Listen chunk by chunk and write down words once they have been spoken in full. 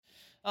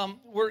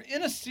We're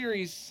in a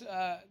series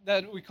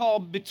that we call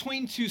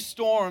Between Two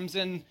Storms,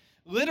 and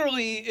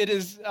literally it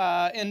is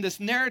in this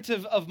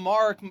narrative of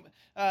Mark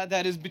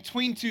that is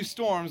between two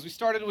storms. We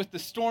started with the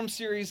storm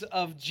series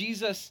of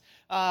Jesus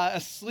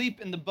asleep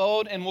in the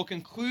boat, and we'll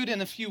conclude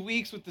in a few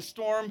weeks with the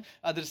storm,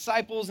 the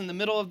disciples in the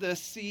middle of the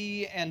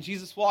sea, and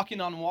Jesus walking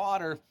on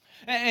water.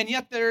 And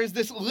yet there is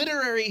this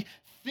literary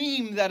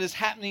theme that is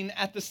happening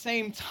at the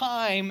same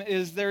time.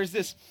 Is there's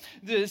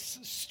this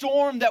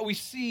storm that we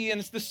see, and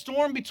it's the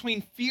storm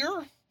between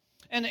fear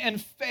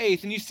and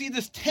faith. And you see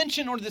this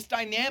tension or this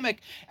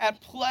dynamic at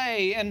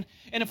play. And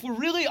if we're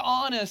really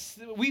honest,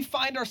 we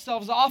find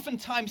ourselves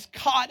oftentimes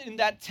caught in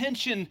that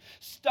tension,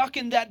 stuck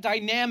in that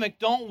dynamic,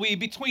 don't we?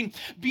 Between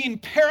being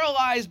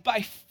paralyzed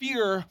by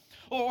fear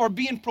or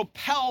being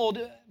propelled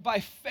by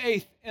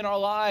faith in our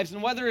lives.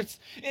 And whether it's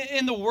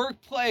in the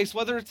workplace,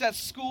 whether it's at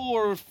school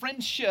or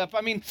friendship.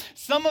 I mean,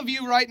 some of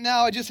you right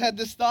now, I just had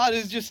this thought,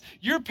 is just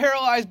you're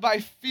paralyzed by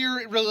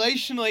fear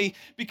relationally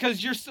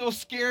because you're so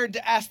scared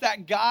to ask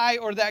that guy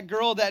or that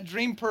girl, that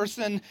dream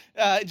person,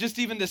 just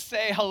even to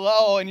say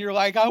hello. And you're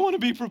like, I want to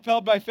be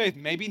propelled by faith.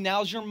 Maybe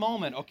now's your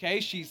moment, okay?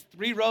 She's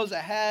 3 rows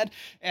ahead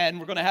and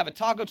we're going to have a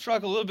taco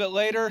truck a little bit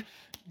later.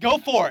 Go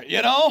for it,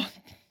 you know?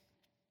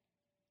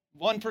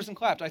 One person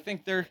clapped. I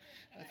think they're,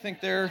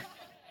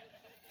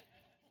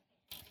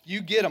 you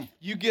get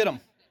them.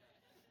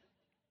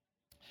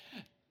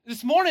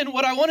 This morning,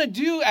 what I want to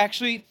do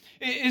actually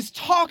is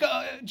talk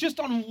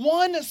just on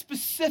one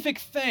specific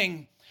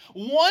thing,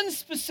 one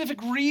specific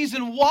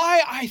reason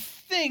why I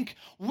think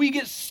we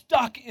get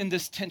stuck in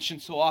this tension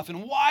so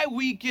often, why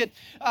we get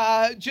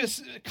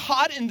just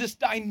caught in this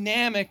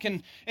dynamic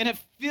and it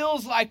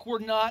feels like we're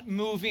not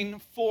moving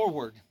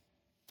forward.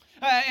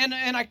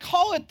 And I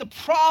call it the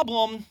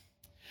problem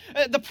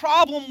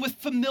with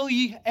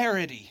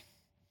familiarity.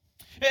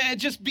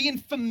 Just being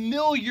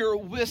familiar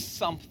with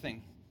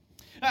something.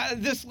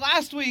 This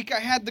last week, I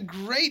had the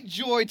great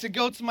joy to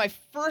go to my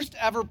first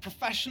ever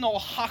professional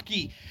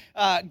hockey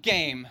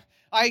game.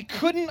 I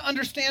couldn't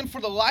understand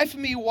for the life of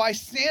me why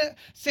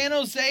San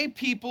Jose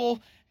people,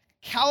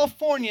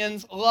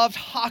 Californians, loved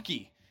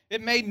hockey.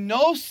 It made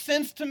no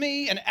sense to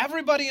me, and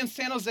everybody in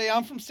San Jose,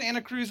 I'm from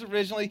Santa Cruz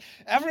originally,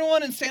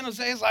 everyone in San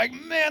Jose is like,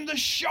 man, the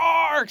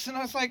Sharks! And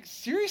I was like,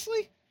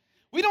 seriously?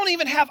 We don't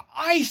even have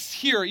ice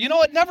here. You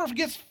know, it never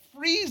gets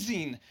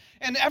freezing.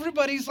 And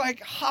everybody's like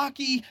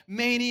hockey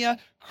mania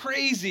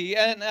crazy.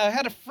 And I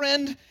had a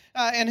friend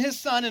and his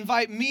son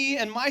invite me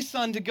and my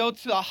son to go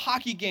to a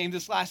hockey game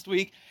this last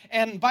week.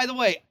 And by the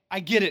way, I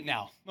get it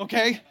now,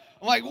 okay?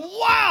 I'm like,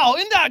 wow,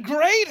 isn't that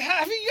great?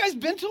 Have you guys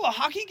been to a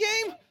hockey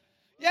game?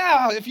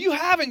 Yeah, if you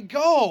haven't,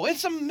 go.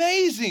 It's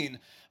amazing.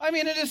 I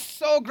mean, it is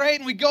so great,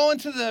 and we go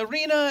into the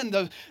arena,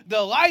 and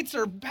the lights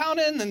are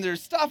pounding, and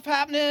there's stuff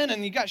happening,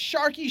 and you got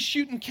Sharkies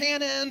shooting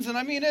cannons, and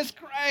I mean, it's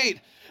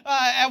great.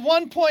 At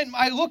one point,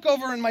 I look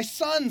over, and my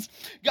son's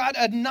got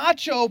a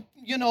nacho,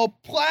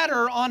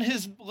 platter on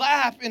his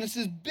lap, and it's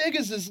as big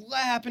as his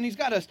lap, and he's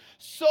got a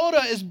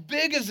soda as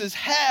big as his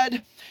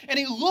head, and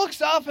he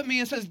looks up at me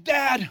and says,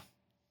 Dad,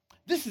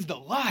 this is the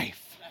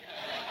life.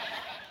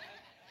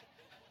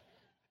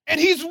 And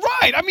he's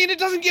right. I mean, it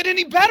doesn't get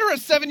any better at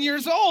 7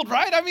 years old,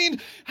 right? I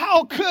mean,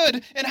 how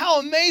good and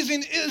how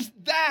amazing is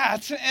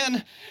that?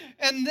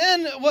 And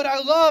then what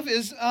I love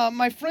is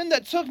my friend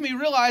that took me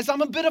realized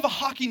I'm a bit of a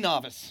hockey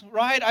novice,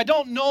 right? I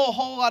don't know a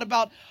whole lot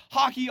about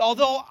hockey,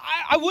 although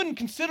I wouldn't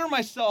consider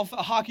myself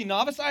a hockey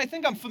novice. I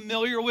think I'm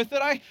familiar with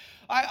it.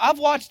 I've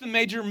watched the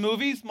major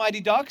movies,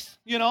 Mighty Ducks,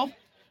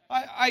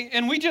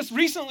 and we just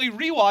recently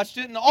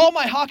rewatched it, and all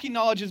my hockey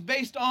knowledge is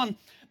based on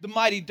the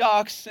Mighty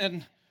Ducks,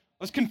 and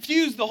I was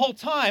confused the whole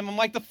time. I'm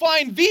like, the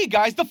flying V,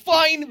 guys, the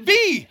flying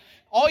V.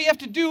 All you have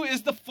to do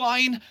is the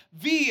flying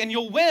V and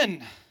you'll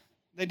win.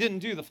 They didn't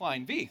do the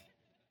flying V.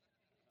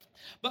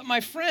 But my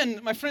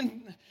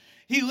friend,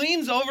 he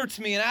leans over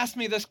to me and asks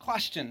me this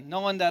question,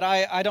 knowing that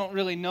I don't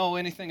really know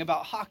anything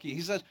about hockey.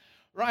 He says,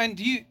 Ryan,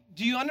 do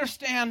you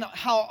understand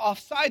how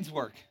offsides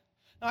work?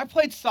 Now, I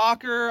played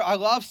soccer. I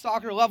love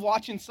soccer, love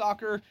watching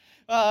soccer.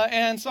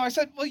 And so I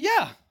said, well,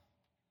 yeah,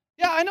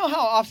 I know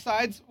how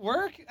offsides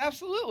work.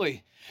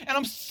 Absolutely. And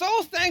I'm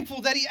so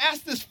thankful that he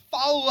asked this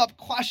follow-up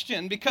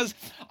question because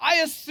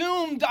I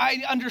assumed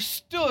I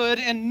understood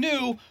and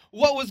knew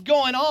what was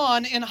going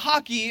on in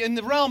hockey in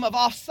the realm of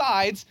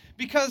offsides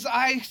because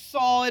I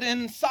saw it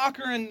in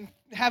soccer and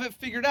have it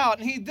figured out.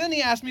 And then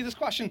he asked me this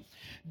question,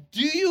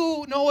 do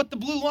you know what the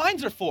blue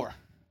lines are for?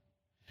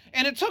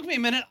 And it took me a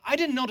minute. I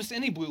didn't notice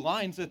any blue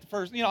lines at the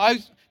first.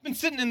 I've been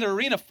sitting in the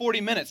arena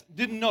 40 minutes,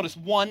 didn't notice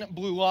one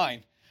blue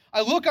line. I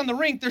look on the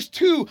rink, there's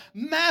 2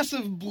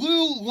 massive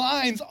blue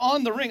lines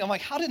on the ring. I'm like,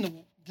 how did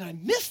I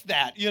miss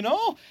that,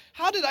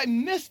 How did I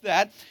miss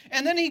that?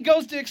 And then he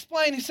goes to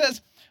explain, he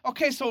says,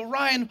 okay, so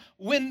Ryan,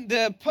 when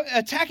the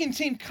attacking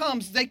team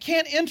comes, they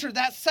can't enter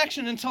that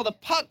section until the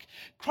puck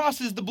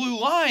crosses the blue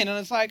line. And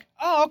it's like,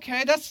 oh,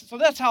 okay,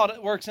 that's how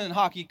it works in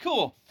hockey.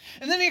 Cool.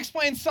 And then he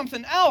explains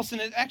something else,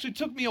 and it actually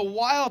took me a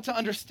while to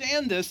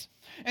understand this.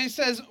 And he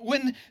says,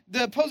 when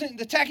the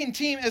attacking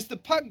team, as the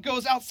puck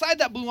goes outside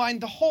that blue line,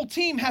 the whole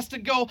team has to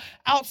go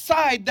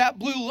outside that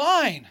blue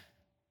line.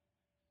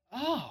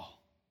 Oh.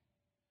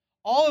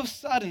 All of a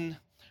sudden,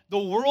 the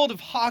world of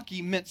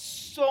hockey meant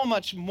so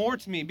much more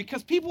to me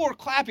because people were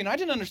clapping. I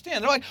didn't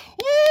understand. They're like,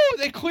 woo,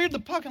 they cleared the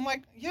puck. I'm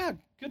like, yeah,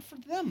 good for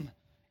them.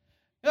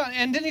 Yeah,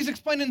 and then he's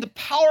explaining the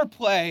power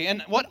play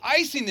and what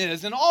icing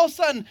is. And all of a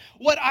sudden,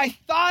 what I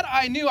thought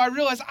I knew, I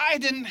realized I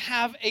didn't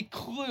have a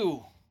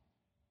clue.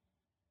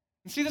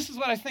 And see, this is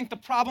what I think the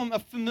problem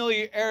of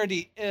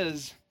familiarity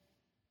is.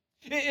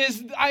 It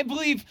is, I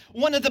believe,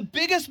 one of the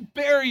biggest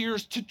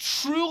barriers to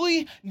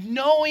truly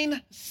knowing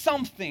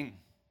something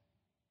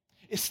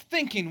is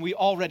thinking we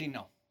already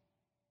know.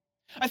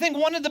 I think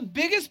one of the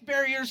biggest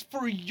barriers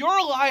for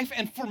your life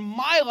and for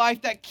my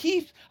life that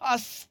keeps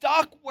us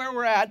stuck where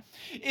we're at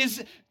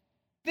is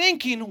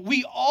thinking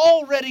we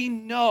already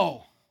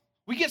know.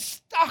 We get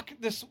stuck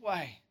this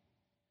way.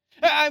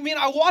 I mean,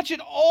 I watch it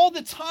all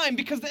the time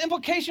because the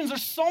implications are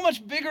so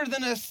much bigger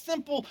than a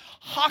simple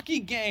hockey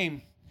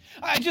game.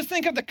 I just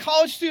think of the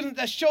college student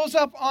that shows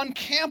up on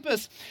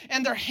campus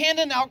and they're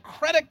handing out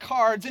credit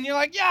cards and you're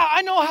like, yeah,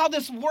 I know how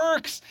this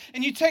works.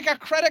 And you take a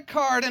credit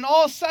card and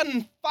all of a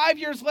sudden, 5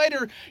 years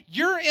later,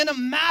 you're in a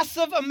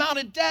massive amount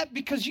of debt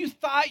because you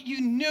thought you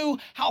knew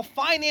how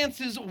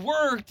finances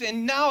worked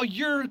and now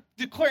you're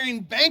declaring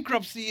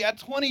bankruptcy at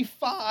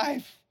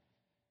 25.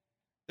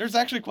 There's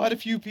actually quite a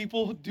few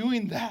people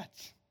doing that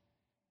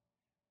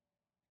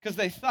because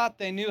they thought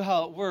they knew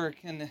how it worked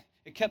and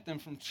it kept them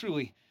from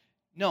truly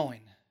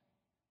knowing.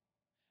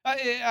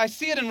 I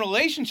see it in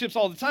relationships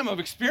all the time. I've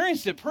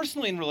experienced it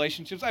personally in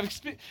relationships.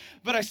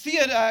 But I see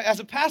it as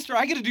a pastor.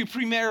 I get to do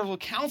premarital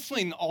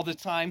counseling all the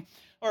time,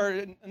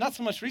 or not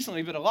so much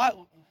recently, but a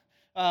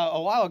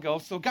while ago.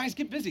 So guys,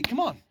 get busy. Come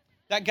on.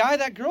 That guy,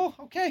 that girl,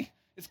 okay.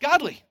 It's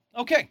godly.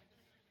 Okay.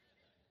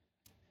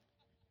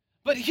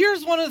 But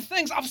here's one of the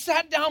things. I've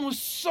sat down with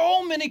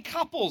so many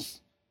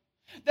couples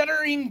that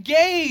are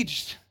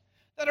engaged,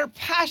 that are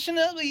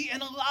passionately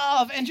in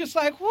love, and just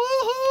like,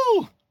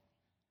 woohoo!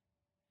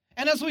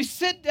 And as we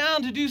sit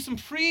down to do some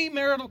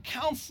premarital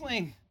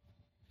counseling,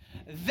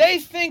 they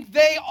think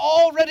they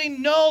already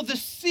know the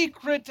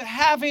secret to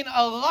having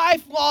a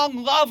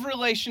lifelong love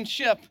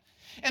relationship.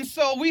 And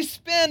so we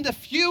spend a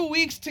few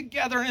weeks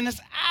together and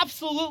it's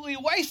absolutely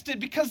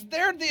wasted because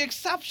they're the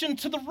exception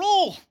to the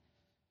rule.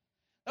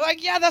 They're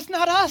like, yeah, that's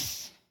not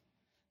us.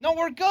 No,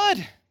 we're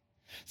good.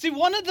 See,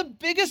 one of the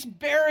biggest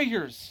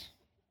barriers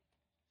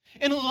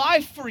in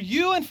life for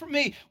you and for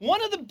me,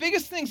 one of the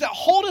biggest things that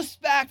hold us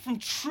back from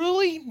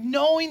truly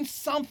knowing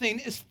something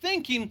is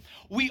thinking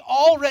we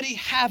already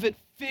have it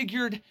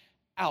figured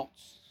out.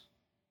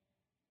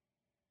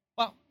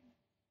 Well,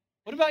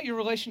 what about your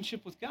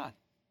relationship with God?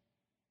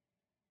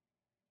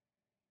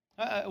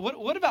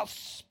 What about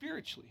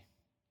spiritually?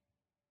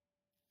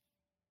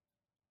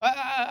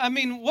 I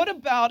mean, what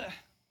about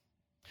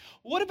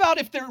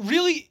if there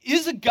really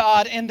is a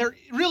God and there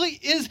really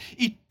is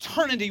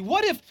eternity?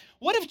 What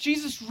if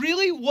Jesus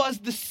really was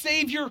the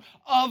Savior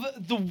of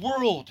the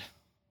world?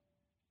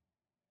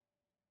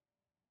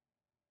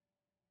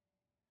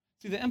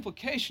 See, the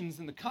implications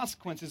and the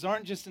consequences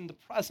aren't just in the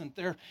present,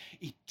 they're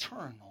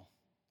eternal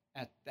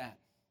at that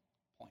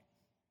point.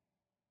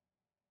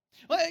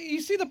 Well,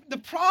 you see, the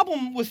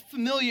problem with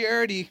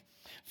familiarity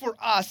for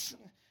us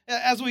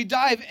as we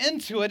dive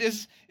into it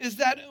is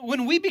that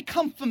when we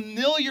become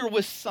familiar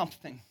with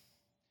something,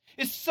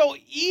 it's so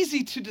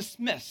easy to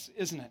dismiss,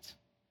 isn't it?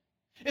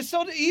 It's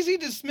so easy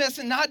to dismiss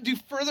and not do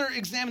further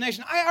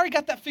examination. I already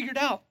got that figured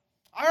out.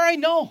 I already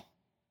know.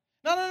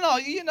 No,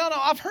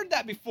 I've heard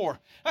that before.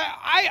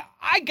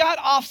 I got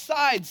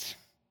offsides.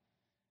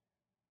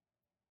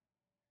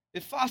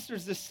 It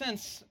fosters this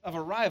sense of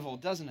arrival,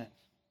 doesn't it?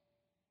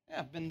 Yeah,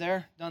 I've been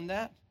there, done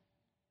that.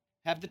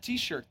 Have the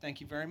t-shirt, thank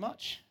you very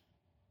much.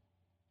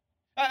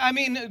 I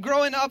mean,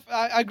 growing up,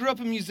 I grew up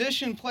a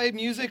musician, played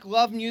music,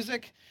 loved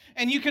music,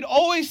 and you could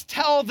always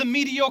tell the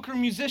mediocre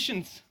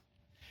musicians.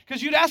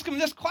 Because you'd ask them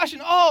this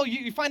question,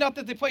 you find out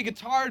that they play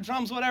guitar,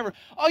 drums, whatever.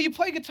 Oh, you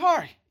play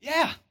guitar?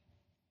 Yeah,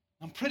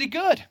 I'm pretty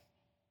good.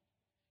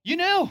 You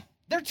know,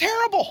 they're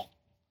terrible.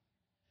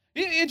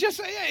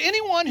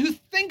 Anyone who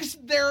thinks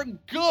they're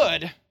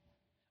good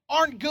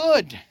aren't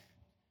good.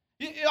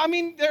 I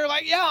mean, they're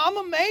like, yeah, I'm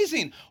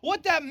amazing.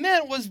 What that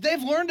meant was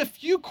they've learned a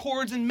few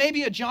chords and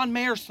maybe a John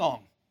Mayer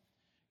song.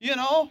 You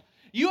know,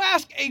 you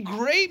ask a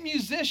great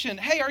musician,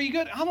 hey, are you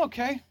good? I'm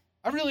okay.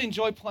 I really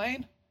enjoy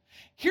playing.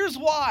 Here's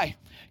why.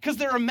 Because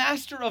they're a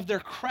master of their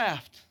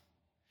craft.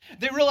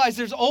 They realize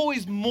there's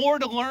always more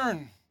to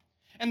learn.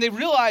 And they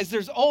realize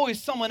there's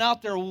always someone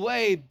out there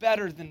way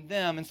better than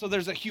them. And so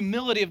there's a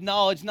humility of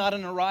knowledge, not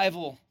an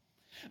arrival.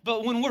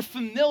 But when we're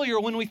familiar,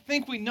 when we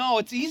think we know,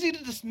 it's easy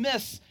to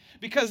dismiss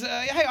because,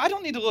 hey, I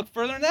don't need to look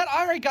further than that.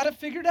 I already got it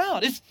figured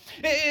out.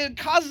 It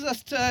causes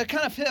us to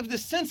kind of have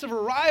this sense of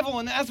arrival,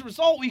 and as a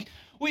result,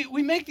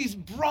 we make these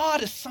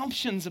broad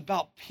assumptions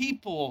about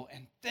people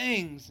and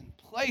things and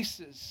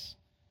places.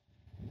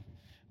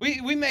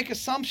 We make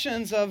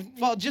assumptions of,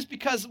 well, just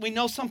because we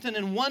know something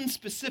in one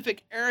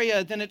specific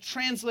area, then it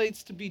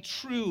translates to be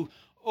true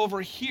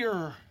over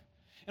here.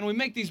 And we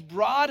make these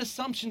broad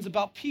assumptions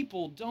about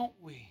people, don't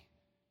we?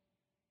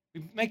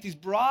 We make these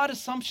broad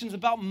assumptions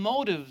about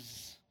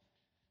motives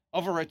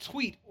over a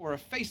tweet or a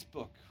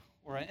Facebook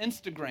or an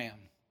Instagram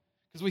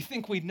because we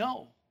think we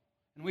know,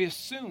 and we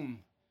assume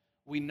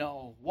we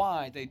know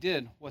why they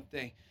did what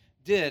they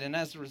did. And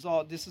as a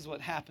result, this is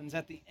what happens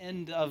at the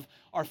end of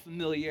our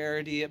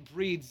familiarity. It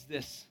breeds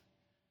this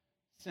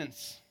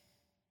sense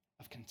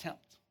of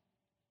contempt,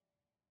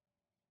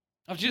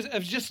 of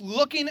just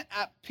looking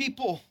at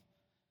people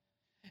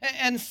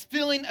and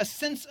feeling a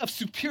sense of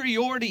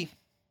superiority,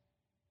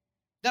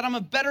 that I'm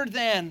a better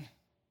than.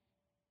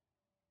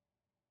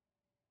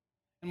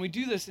 And we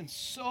do this in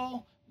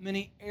so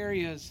many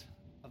areas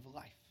of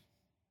life.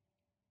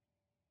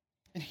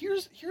 And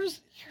here's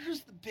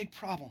the big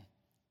problem.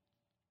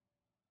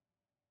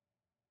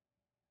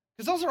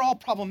 Because those are all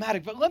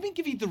problematic, but let me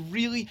give you the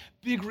really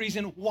big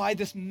reason why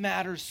this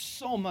matters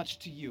so much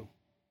to you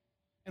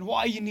and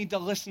why you need to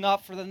listen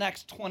up for the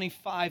next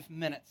 25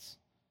 minutes.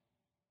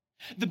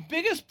 The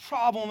biggest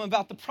problem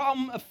about the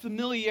problem of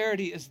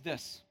familiarity is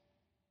this.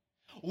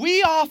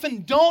 We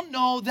often don't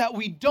know that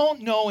we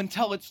don't know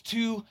until it's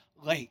too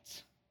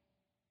late.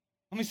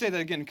 Let me say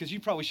that again, because you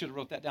probably should have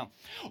wrote that down.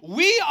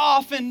 We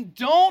often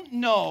don't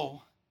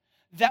know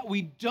that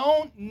we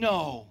don't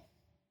know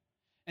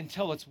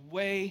until it's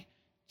way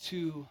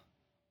too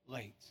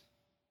late.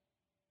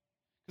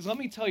 Because let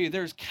me tell you,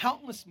 there's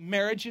countless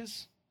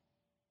marriages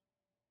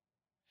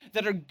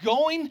that are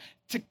going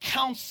to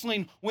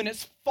counseling when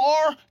it's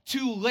far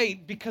too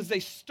late because they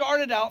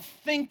started out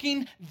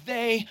thinking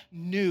they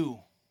knew.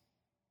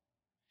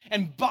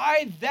 And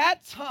by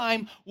that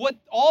time, what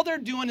all they're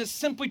doing is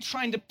simply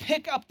trying to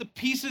pick up the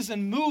pieces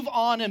and move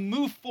on and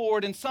move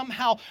forward and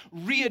somehow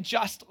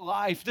readjust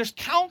life. There's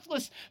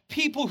countless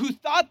people who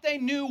thought they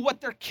knew what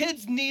their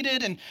kids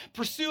needed and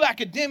pursue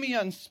academia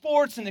and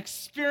sports and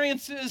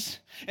experiences.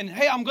 And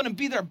hey, I'm going to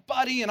be their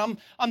buddy, and I'm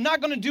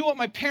not going to do what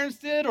my parents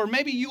did, or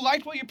maybe you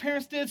liked what your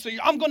parents did, so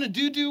I'm going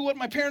to do what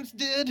my parents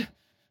did.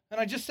 And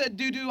I just said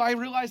do, I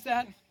realized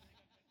that.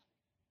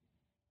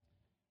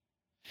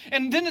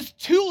 And then it's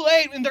too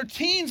late in their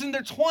teens and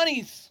their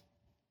 20s.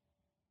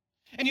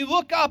 And you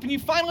look up and you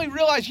finally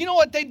realize, you know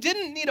what? They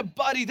didn't need a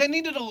buddy. They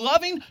needed a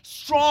loving,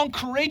 strong,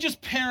 courageous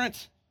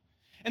parent.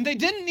 And they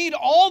didn't need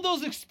all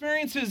those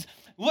experiences.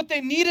 What they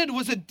needed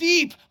was a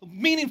deep,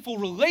 meaningful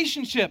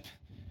relationship.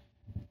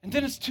 And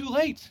then it's too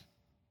late.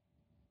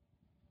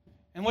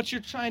 And what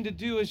you're trying to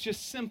do is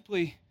just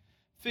simply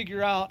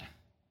figure out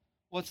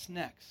what's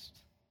next.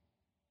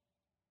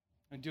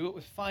 And do it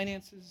with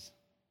finances.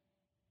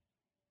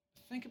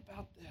 Think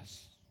about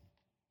this.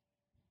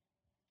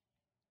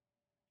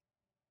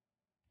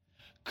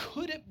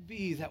 Could it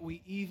be that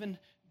we even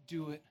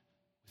do it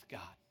with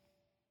God?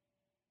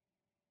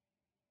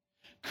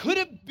 Could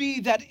it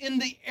be that in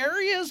the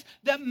areas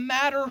that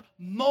matter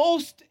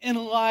most in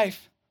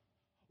life,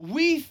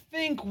 we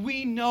think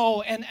we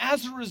know, and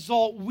as a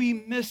result, we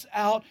miss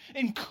out?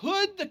 And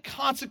could the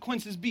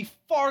consequences be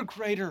far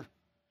greater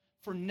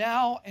for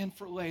now and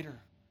for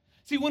later?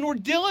 See, when we're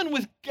dealing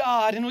with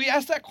God and we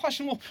ask that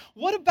question, well,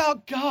 what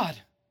about God?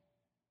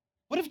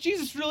 What if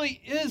Jesus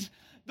really is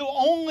the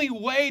only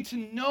way to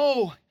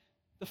know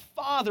the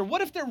Father?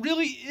 What if there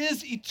really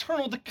is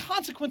eternal? The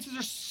consequences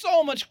are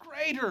so much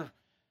greater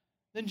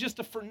than just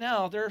a for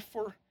now. They're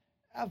forever.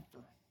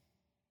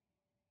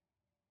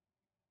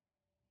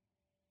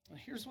 Now,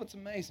 here's what's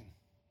amazing.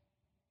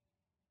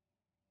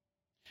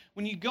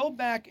 When you go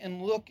back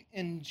and look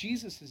in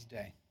Jesus'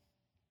 day,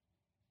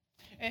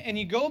 and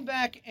you go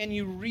back and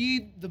you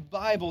read the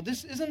Bible,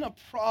 this isn't a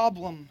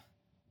problem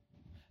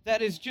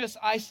that is just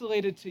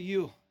isolated to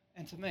you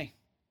and to me.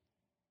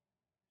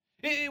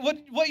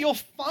 What you'll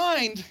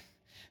find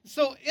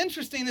so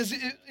interesting is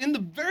in the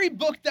very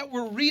book that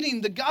we're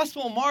reading, the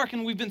Gospel of Mark,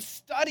 and we've been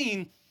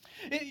studying,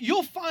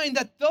 you'll find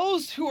that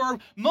those who are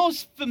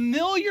most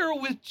familiar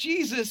with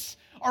Jesus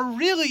are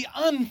really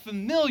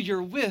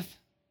unfamiliar with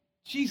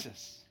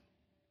Jesus.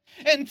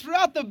 And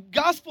throughout the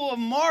Gospel of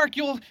Mark,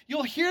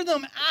 you'll hear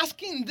them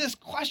asking this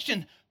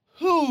question: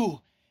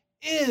 who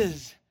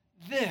is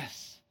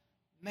this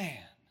man?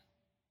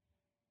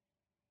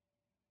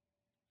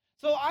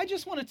 So I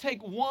just want to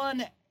take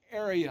one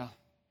area.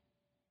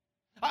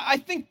 I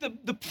think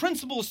the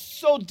principle is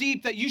so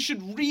deep that you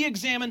should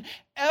re-examine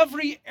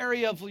every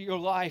area of your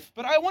life.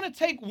 But I want to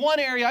take one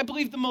area, I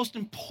believe the most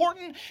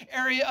important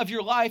area of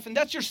your life, and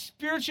that's your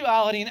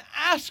spirituality, and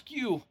ask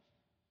you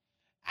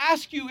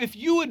if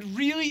you would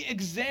really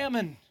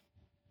examine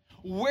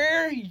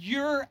where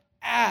you're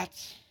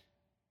at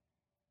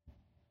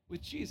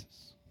with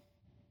Jesus.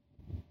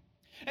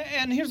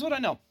 And here's what I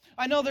know.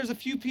 I know there's a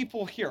few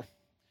people here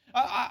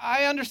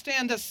I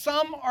understand that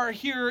some are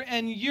here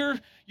and you're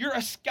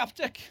a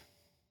skeptic.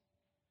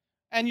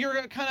 And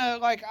you're kind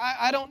of like,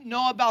 I don't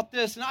know about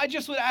this. And I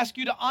just would ask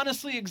you to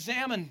honestly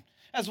examine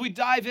as we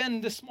dive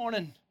in this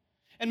morning.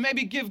 And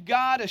maybe give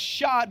God a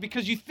shot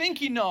because you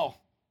think you know.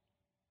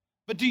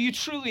 But do you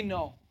truly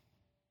know?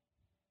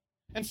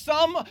 And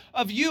some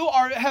of you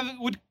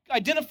would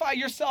identify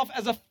yourself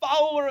as a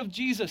follower of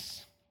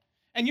Jesus.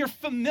 And you're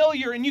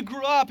familiar and you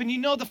grew up and you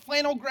know the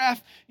flannel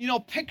graph,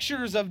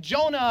 pictures of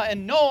Jonah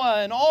and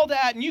Noah and all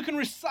that. And you can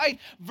recite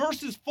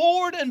verses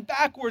forward and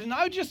backward. And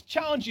I would just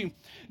challenge you,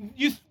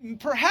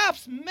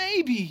 perhaps,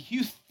 maybe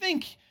you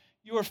think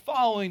you are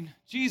following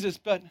Jesus,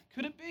 but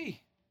could it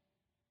be?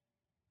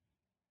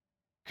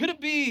 Could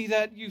it be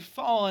that you've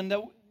fallen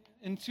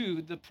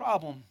into the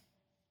problem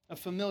of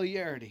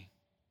familiarity?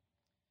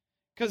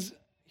 Because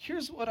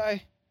here's what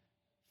I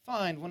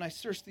find when I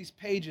search these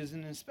pages,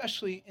 and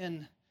especially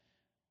in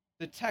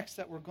the text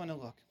that we're going to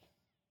look.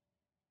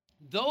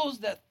 Those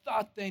that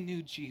thought they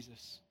knew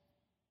Jesus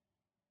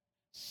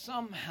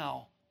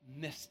somehow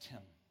missed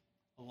him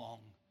along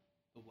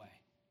the way.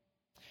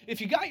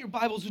 If you got your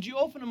Bibles, would you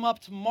open them up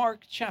to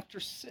Mark chapter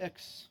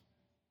 6?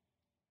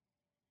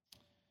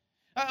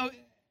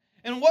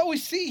 And what we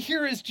see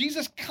here is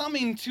Jesus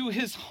coming to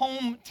his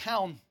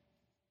hometown.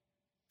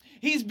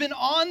 He's been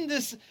on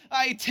this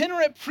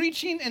itinerant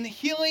preaching and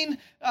healing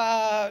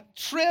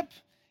trip.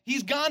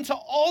 He's gone to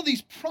all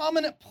these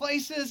prominent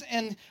places,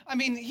 and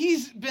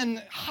he's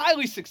been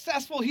highly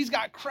successful. He's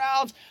got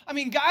crowds.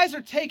 Guys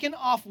are taking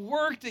off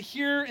work to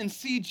hear and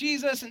see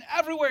Jesus, and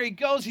everywhere he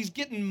goes, he's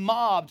getting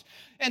mobbed.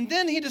 And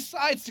then he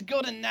decides to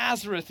go to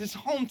Nazareth, his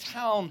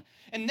hometown.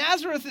 And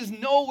Nazareth is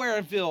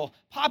Nowhereville,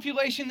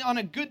 population on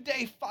a good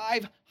day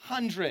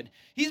 500.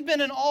 He's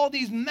been in all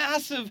these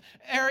massive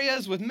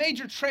areas with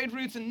major trade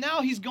routes, and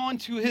now he's going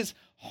to his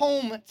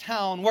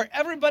hometown where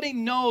everybody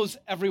knows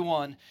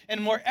everyone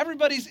and where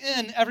everybody's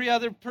in every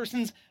other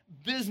person's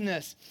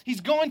business.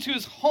 He's going to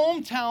his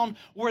hometown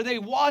where they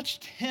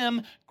watched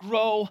him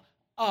grow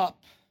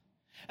up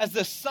as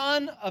the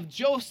son of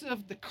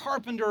Joseph the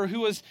carpenter, who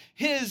was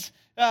his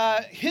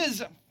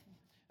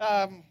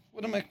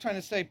what am I trying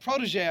to say?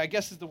 Protege, I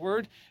guess is the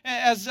word.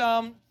 As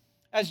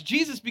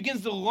Jesus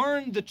begins to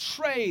learn the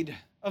trade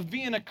of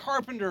being a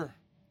carpenter,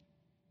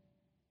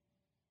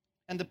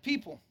 and the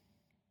people,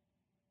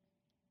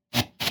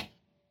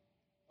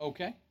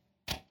 okay,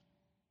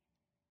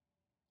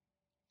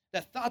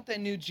 that thought they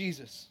knew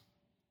Jesus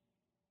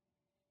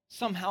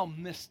somehow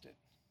missed it.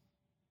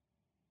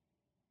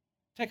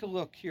 Take a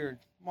look here,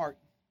 Mark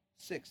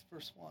 6,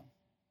 verse 1.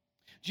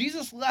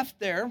 Jesus left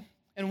there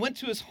and went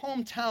to his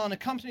hometown,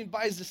 accompanied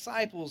by his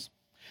disciples.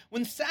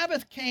 When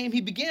Sabbath came,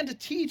 he began to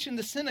teach in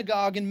the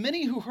synagogue, and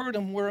many who heard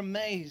him were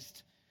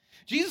amazed.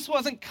 Jesus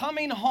wasn't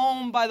coming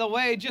home, by the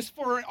way, just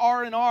for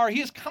R&R.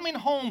 He is coming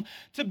home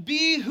to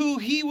be who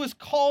he was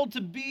called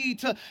to be,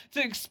 to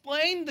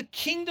explain the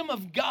kingdom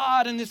of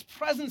God and his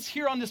presence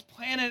here on this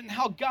planet, and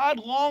how God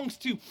longs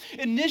to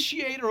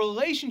initiate a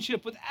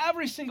relationship with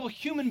every single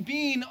human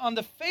being on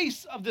the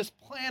face of this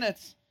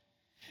planet.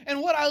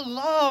 And what I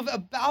love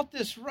about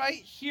this right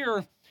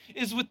here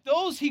is with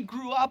those he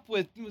grew up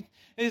with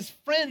his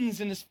friends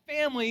and his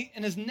family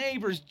and his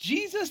neighbors,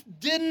 Jesus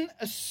didn't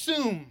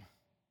assume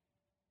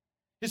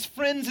his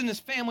friends and his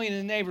family and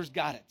his neighbors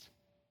got it.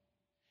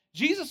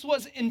 Jesus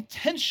was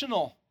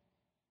intentional.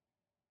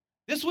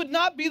 This would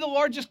not be the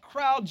largest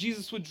crowd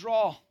Jesus would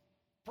draw,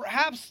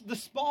 perhaps the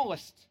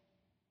smallest.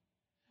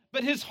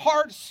 But his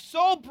heart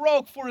so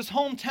broke for his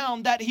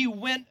hometown that he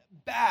went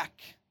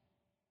back.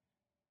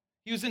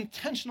 He was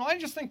intentional. I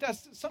just think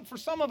that's, for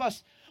some of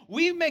us,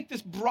 we make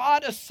this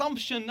broad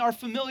assumption. Our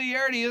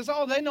familiarity is,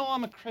 oh, they know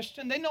I'm a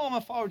Christian. They know I'm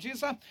a follower of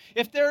Jesus.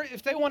 If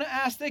they want to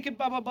ask, they could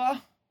blah, blah, blah.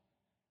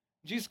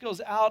 Jesus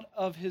goes out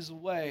of his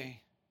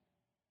way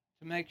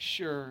to make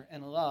sure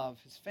and love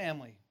his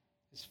family,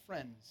 his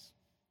friends,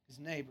 his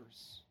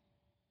neighbors.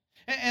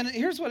 And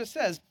here's what it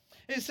says.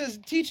 It says,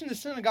 teach in the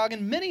synagogue,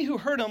 and many who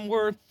heard him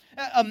were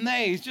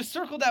amazed. Just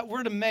circle that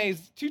word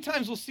amazed. 2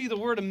 times we'll see the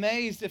word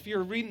amazed if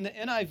you're reading the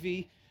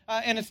NIV.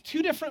 And it's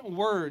 2 different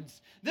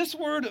words. This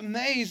word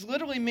amazed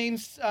literally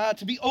means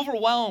to be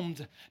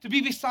overwhelmed, to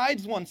be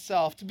besides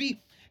oneself, to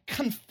be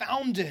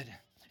confounded.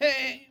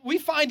 We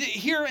find it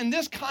here in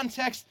this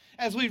context,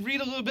 as we read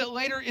a little bit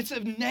later, it's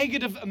a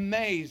negative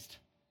amazed.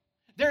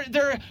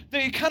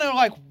 They kind of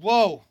like,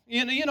 whoa.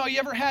 You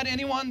ever had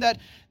anyone that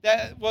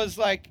was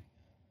like,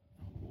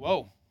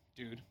 whoa,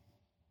 dude.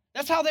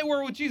 That's how they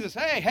were with Jesus.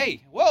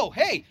 Hey, whoa,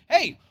 hey.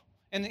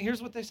 And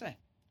here's what they say.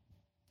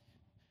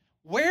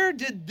 Where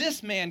did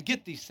this man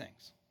get these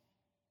things?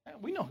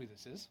 We know who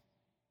this is.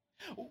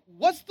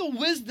 What's the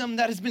wisdom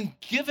that has been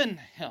given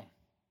him?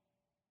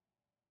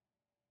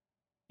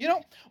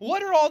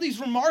 What are all these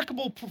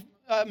remarkable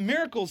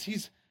miracles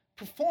he's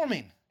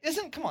performing?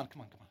 Come on.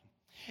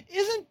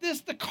 Isn't this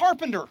the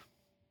carpenter?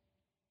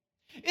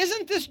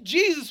 Isn't this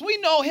Jesus? We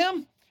know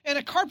him. And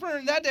a carpenter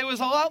in that day was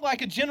a lot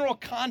like a general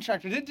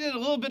contractor. They did a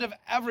little bit of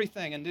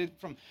everything, and did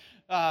from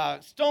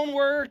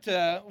stonework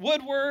to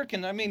woodwork.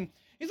 And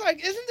He's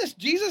like, isn't this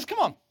Jesus? Come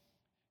on.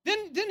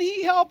 Didn't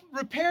he help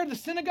repair the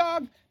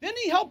synagogue? Didn't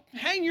he help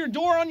hang your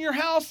door on your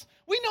house?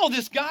 We know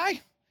this guy.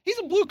 He's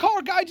a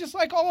blue-collar guy just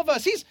like all of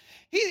us.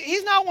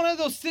 He's not one of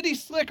those city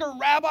slicker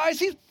rabbis.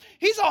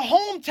 He's a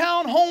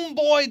hometown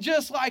homeboy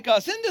just like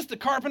us. Isn't this the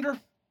carpenter?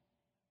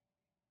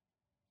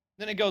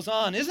 Then it goes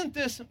on. Isn't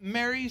this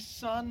Mary's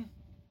son?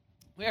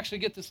 We actually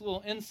get this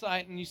little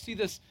insight, and you see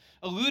this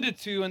alluded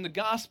to in the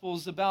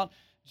Gospels about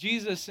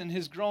Jesus and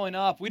his growing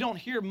up. We don't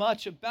hear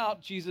much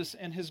about Jesus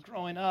and his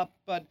growing up,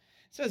 but it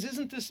says,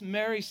 isn't this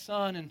Mary's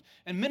son?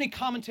 And many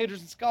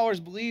commentators and scholars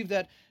believe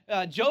that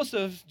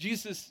Joseph,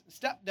 Jesus'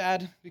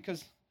 stepdad,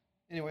 because,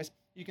 anyways,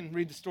 you can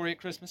read the story at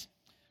Christmas,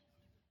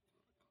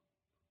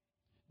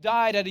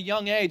 died at a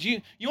young age.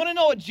 You want to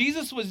know what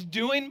Jesus was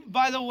doing,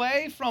 by the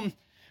way, from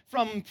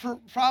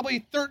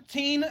probably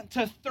 13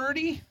 to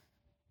 30?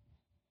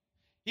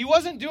 He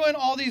wasn't doing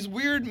all these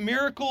weird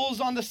miracles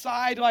on the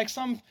side like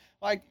some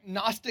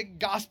Gnostic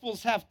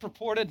Gospels have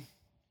purported.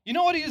 You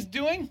know what he was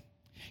doing?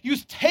 He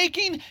was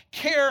taking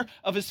care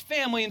of his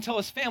family until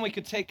his family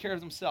could take care of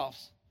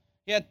themselves.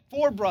 He had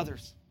 4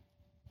 brothers.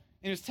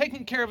 And he was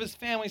taking care of his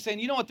family, saying,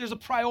 you know what, there's a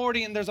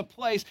priority and there's a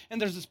place and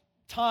there's this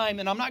time,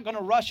 and I'm not going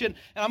to rush it,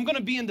 and I'm going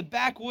to be in the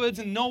backwoods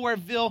in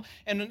Nowhereville,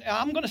 and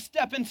I'm going to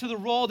step into the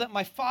role that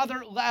my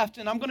father left,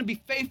 and I'm going to be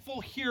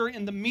faithful here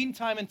in the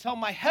meantime until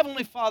my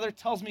heavenly Father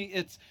tells me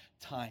it's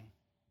time.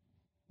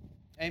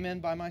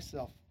 Amen by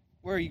myself.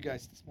 Where are you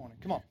guys this morning?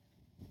 Come on.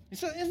 He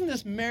said, isn't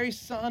this Mary's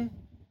son,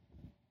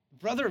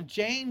 brother of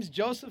James,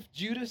 Joseph,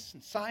 Judas,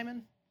 and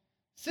Simon?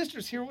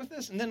 Sisters here with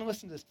us? And then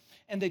listen to this.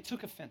 And they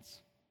took offense.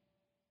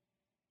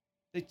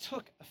 They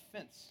took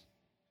offense.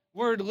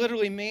 Word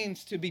literally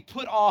means to be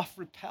put off,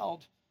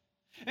 repelled.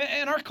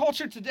 In our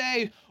culture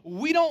today,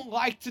 we don't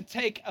like to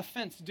take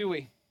offense, do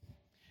we?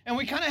 And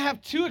we kind of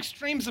have 2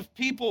 extremes of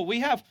people. We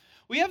have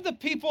the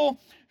people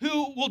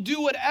who will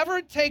do whatever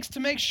it takes to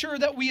make sure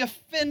that we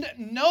offend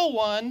no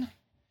one.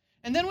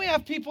 And then we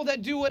have people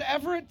that do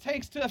whatever it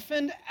takes to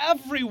offend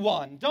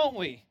everyone, don't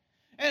we?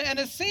 And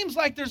it seems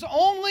like there's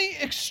only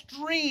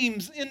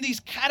extremes in these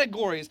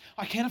categories.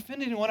 I can't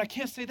offend anyone. I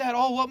can't say that.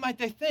 Oh, what might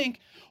they think?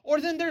 Or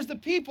then there's the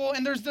people,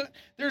 and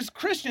there's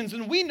Christians,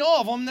 and we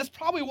know of them. That's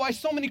probably why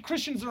so many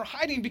Christians are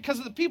hiding, because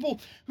of the people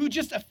who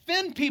just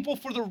offend people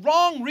for the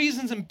wrong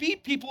reasons and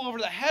beat people over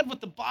the head with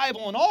the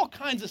Bible and all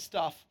kinds of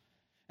stuff.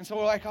 And so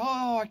we're like,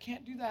 oh, I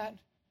can't do that.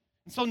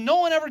 And so no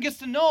one ever gets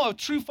to know a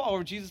true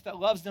follower of Jesus that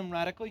loves them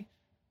radically,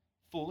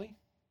 fully.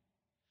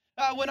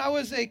 When I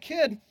was a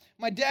kid,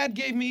 my dad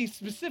gave me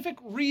specific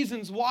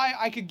reasons why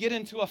I could get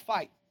into a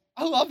fight.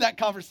 I love that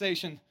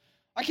conversation.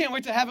 I can't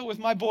wait to have it with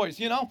my boys,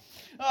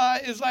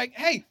 It's like,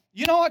 hey,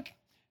 you know what?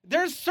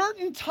 There's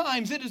certain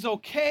times it is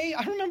okay.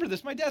 I remember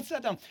this. My dad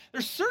sat down.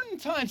 There's certain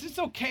times it's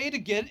okay to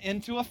get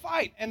into a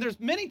fight, and there's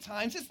many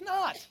times it's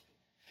not.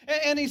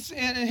 And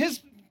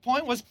his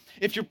point was,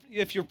 if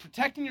you're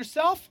protecting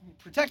yourself,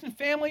 protecting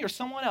family, or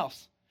someone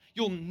else,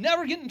 you'll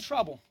never get in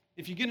trouble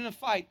if you get in a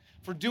fight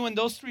for doing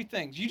those 3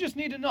 things. You just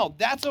need to know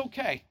that's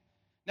okay.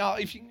 Now,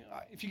 if you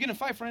get in a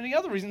fight for any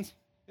other reasons,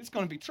 it's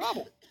going to be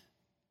trouble.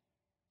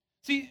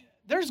 See,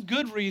 there's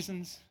good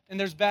reasons and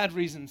there's bad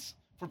reasons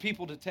for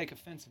people to take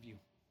offense of you.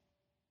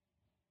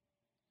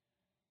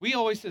 We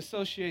always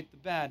associate the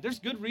bad. There's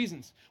good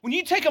reasons. When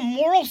you take a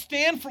moral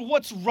stand for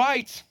what's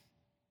right,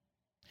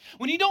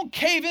 when you don't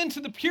cave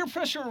into the peer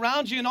pressure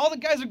around you and all the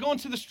guys are going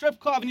to the strip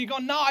club and you go,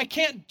 no, I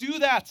can't do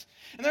that.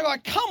 And they're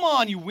like, come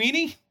on, you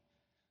weenie.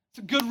 It's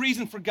a good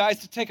reason for guys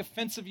to take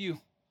offense of you.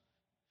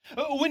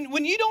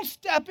 When you don't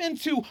step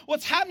into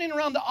what's happening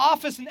around the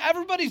office and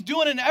everybody's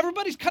doing it and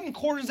everybody's cutting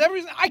corners,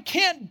 I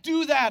can't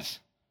do that.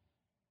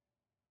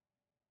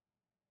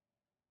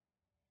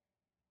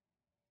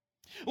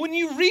 When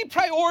you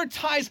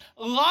reprioritize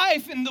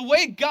life in the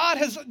way God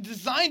has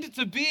designed it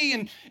to be,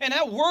 and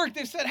at work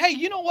they said, hey,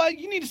 you know what?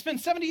 You need to spend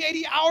 70,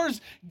 80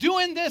 hours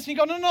doing this. And you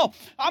go, no,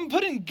 I'm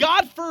putting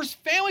God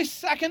first, family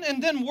second,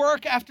 and then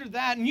work after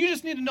that. And you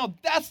just need to know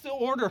that's the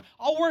order.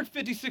 I'll work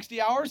 50,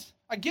 60 hours.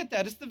 I get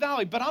that. It's the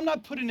valley, but I'm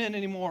not putting in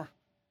anymore.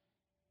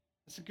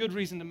 It's a good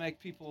reason to make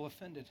people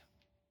offended.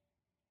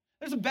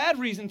 There's a bad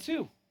reason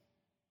too.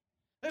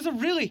 There's a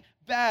really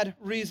bad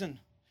reason.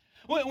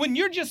 When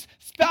you're just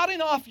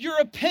spouting off your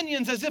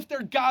opinions as if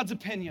they're God's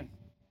opinion.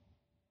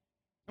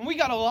 And we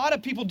got a lot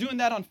of people doing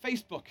that on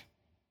Facebook.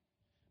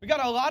 We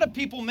got a lot of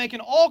people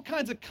making all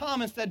kinds of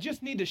comments that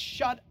just need to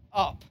shut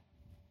up.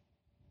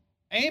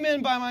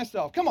 Amen by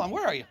myself. Come on,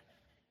 where are you?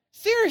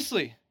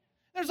 Seriously.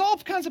 There's all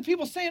kinds of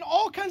people saying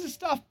all kinds of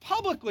stuff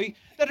publicly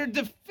that are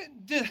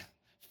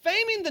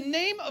defaming the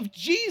name of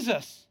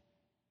Jesus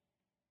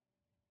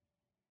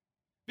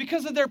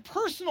because of their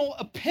personal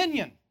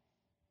opinion.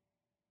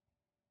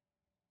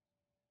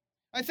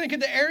 I think in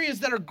the areas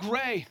that are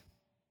gray,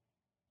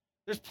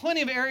 there's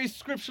plenty of areas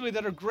scripturally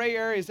that are gray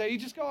areas that you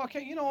just go,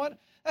 okay, you know what?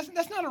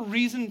 That's not a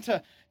reason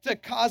to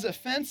cause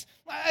offense.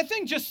 I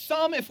think just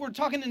some, if we're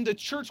talking in the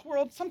church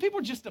world, some people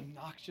are just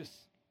obnoxious.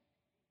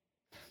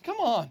 Come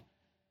on.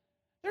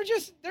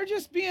 They're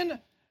just being,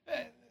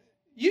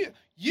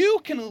 you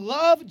can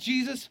love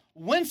Jesus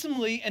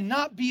winsomely and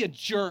not be a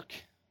jerk.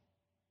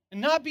 And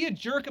not be a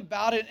jerk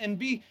about it and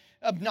be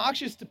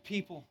obnoxious to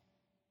people.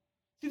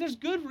 See, there's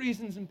good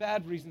reasons and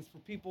bad reasons for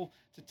people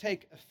to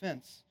take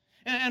offense.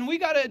 And we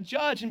got to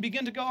judge and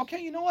begin to go,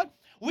 okay, you know what?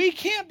 We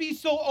can't be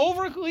so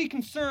overly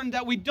concerned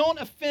that we don't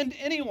offend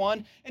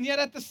anyone, and yet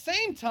at the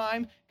same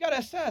time, got to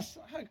assess,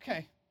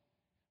 okay,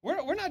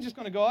 we're not just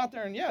going to go out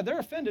there and, yeah, they're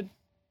offended.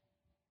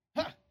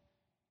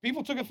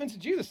 People took offense to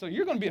Jesus, so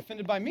you're going to be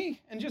offended by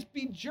me and just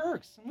be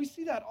jerks. And we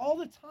see that all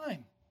the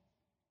time.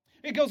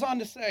 It goes on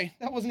to say,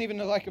 that wasn't even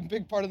like a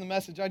big part of the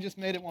message. I just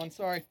made it one,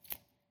 sorry.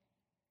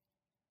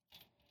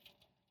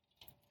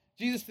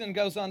 Jesus then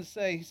goes on to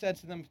say, he said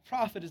to them, "A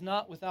prophet is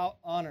not without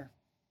honor,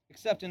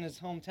 except in his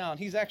hometown."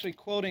 He's actually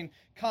quoting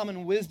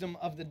common wisdom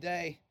of the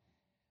day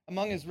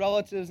among his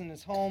relatives in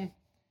his home.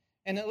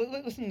 And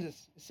listen to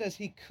this. It says,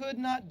 he could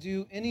not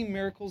do any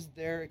miracles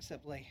there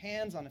except lay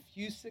hands on a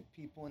few sick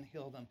people and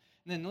heal them.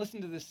 And then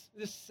listen to this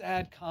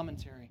sad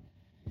commentary.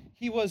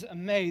 He was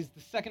amazed.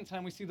 The second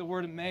time we see the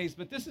word amazed,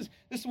 but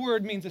this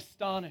word means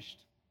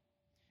astonished.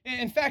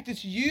 In fact,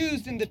 it's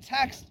used in the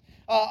text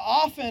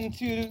often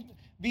to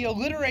be a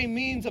literary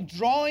means of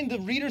drawing the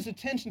reader's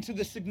attention to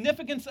the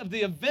significance of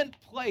the event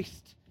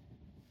placed.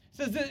 It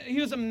says that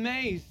he was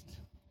amazed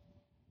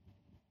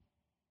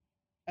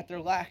at their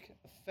lack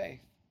of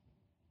faith.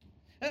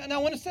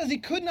 Now, when it says he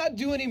could not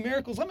do any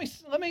miracles, let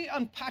me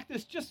unpack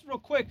this just real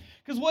quick,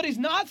 because what he's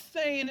not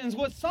saying is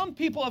what some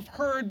people have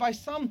heard by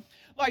some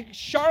like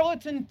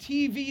charlatan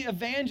TV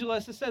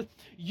evangelists. It says,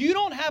 you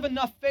don't have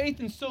enough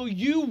faith, and so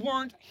you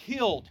weren't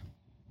healed.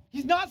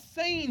 He's not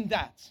saying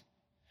that.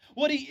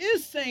 What he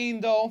is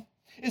saying, though,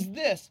 is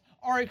this: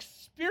 our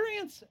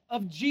experience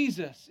of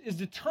Jesus is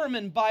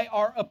determined by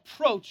our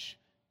approach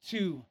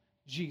to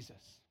Jesus.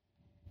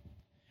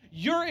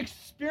 Your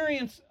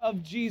experience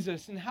of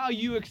Jesus and how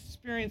you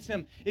experience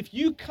him, if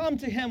you come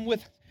to him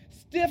with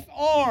stiff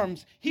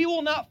arms, he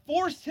will not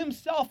force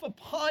himself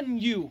upon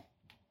you.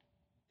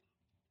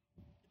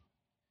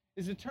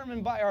 Is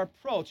determined by our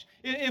approach.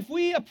 If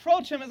we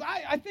approach him as,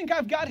 I think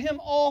I've got him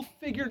all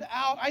figured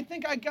out, I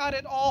think I got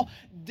it all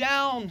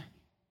down,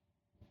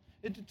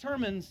 it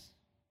determines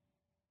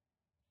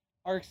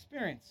our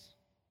experience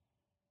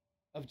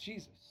of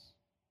Jesus.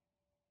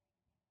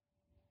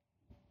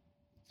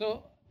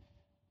 So,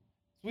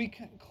 as we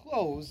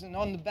close, and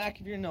on the back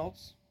of your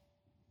notes,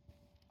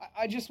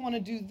 I just want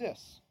to do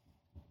this.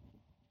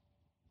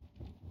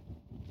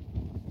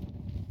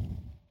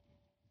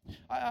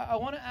 I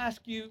want to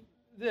ask you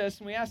this,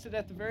 and we asked it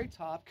at the very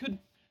top. Could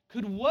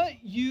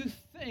what you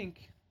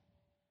think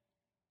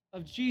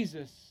of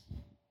Jesus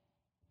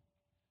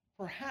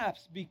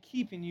perhaps be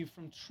keeping you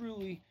from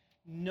truly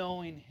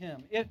knowing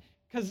him?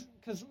 Because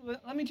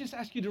let me just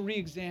ask you to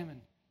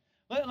re-examine.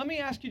 Let me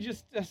ask you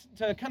just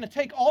to kind of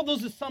take all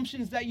those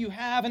assumptions that you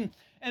have,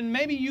 and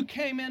maybe you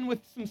came in with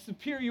some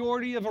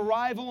superiority of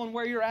arrival and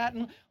where you're at.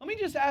 And let me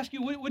just ask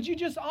you, would you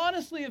just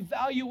honestly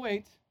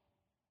evaluate?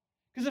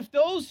 Because if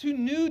those who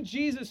knew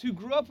Jesus, who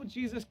grew up with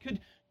Jesus, could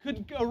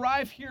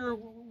arrive here,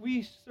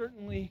 we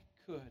certainly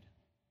could.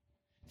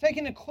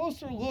 Taking a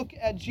closer look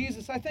at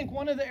Jesus, I think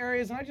one of the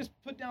areas, and I just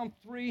put down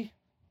three,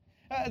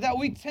 that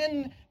we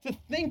tend to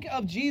think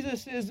of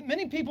Jesus is,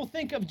 many people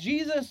think of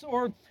Jesus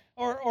or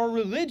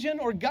religion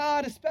or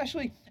God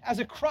especially as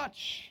a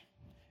crutch.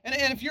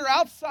 And if you're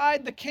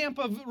outside the camp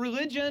of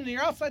religion, and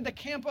you're outside the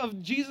camp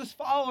of Jesus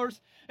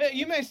followers,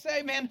 you may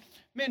say, man,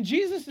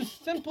 Jesus is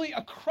simply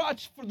a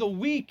crutch for the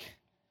weak,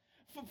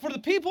 for the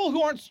people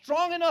who aren't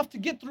strong enough to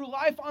get through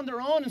life on their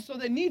own, and so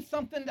they need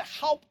something to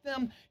help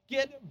them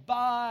get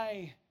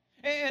by.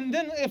 And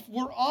then if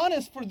we're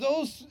honest, for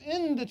those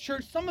in the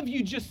church, some of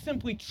you just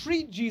simply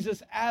treat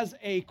Jesus as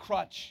a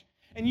crutch.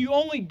 And you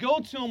only go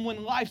to him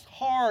when life's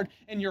hard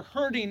and you're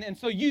hurting. And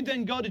so you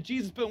then go to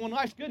Jesus. But when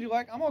life's good, you're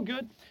like, I'm all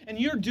good. And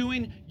you're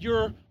doing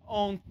your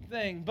own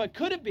thing. But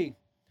could it be?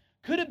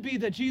 Could it be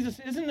that Jesus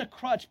isn't a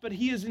crutch, but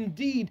he is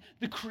indeed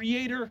the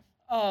creator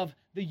of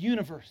the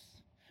universe?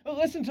 Well,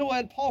 listen to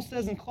what Paul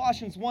says in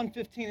Colossians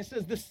 1:15. It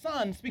says, the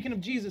Son, speaking of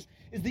Jesus,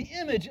 is the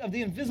image of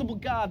the invisible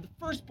God, the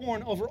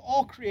firstborn over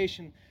all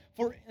creation.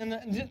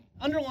 And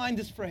underline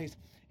this phrase,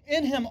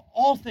 in him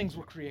all things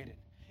were created.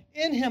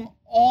 In him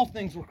all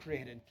things were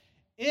created.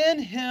 In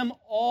him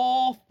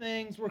all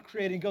things were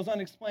created. He goes on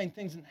to explain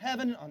things in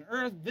heaven, on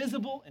earth,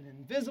 visible and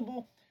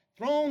invisible,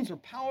 thrones or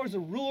powers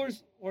or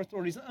rulers or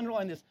authorities.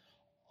 Underline this.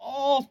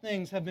 All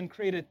things have been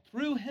created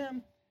through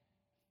him,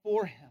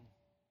 for him.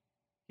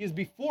 He is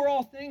before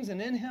all things,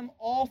 and in him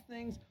all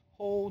things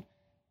hold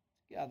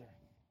together.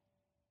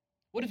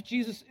 What if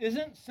Jesus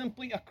isn't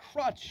simply a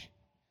crutch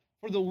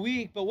for the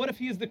weak, but what if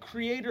he is the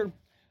creator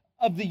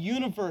of the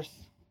universe?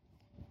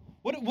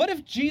 What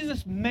if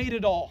Jesus made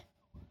it all?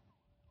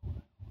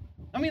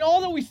 I mean,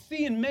 all that we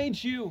see and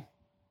made you.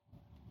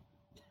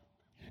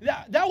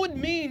 That would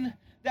mean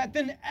that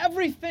then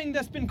everything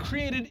that's been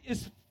created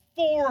is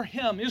for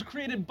him. It is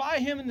created by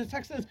him, and the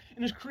text says,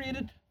 and is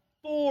created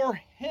for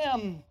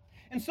him.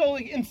 And so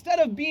instead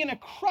of being a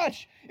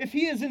crutch, if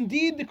he is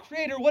indeed the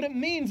creator, what it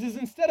means is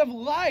instead of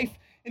life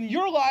in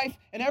your life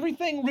and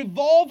everything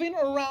revolving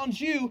around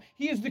you.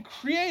 He is the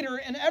creator,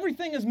 and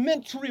everything is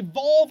meant to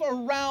revolve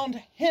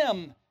around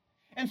him.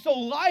 And so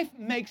life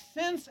makes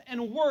sense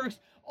and works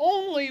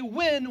only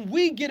when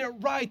we get it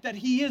right that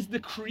he is the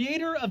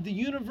creator of the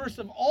universe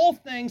of all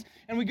things,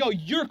 and we go,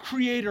 you're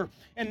creator,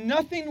 and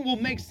nothing will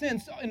make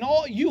sense. And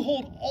you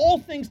hold all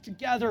things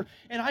together,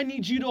 and I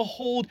need you to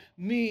hold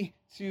me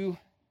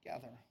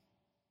together.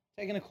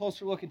 Taking a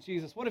closer look at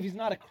Jesus. What if he's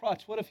not a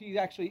crutch? What if he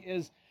actually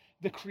is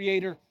the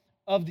creator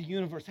of the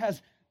universe?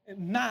 Has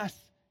mass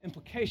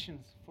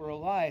implications for a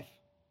life.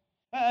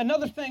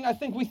 Another thing I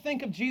think we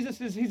think of Jesus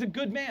is he's a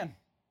good man.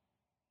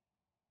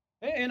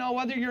 You know,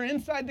 whether you're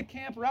inside the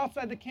camp or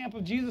outside the camp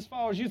of Jesus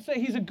followers, you'd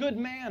say he's a good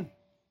man.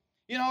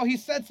 You know, he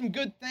said some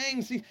good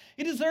things. He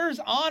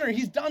deserves honor.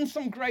 He's done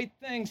some great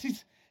things.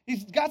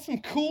 He's got some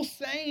cool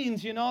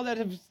sayings, you know, that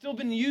have still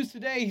been used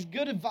today. He's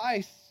good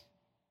advice.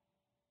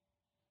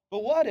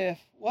 But what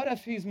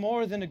if he's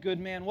more than a good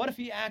man? What if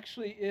he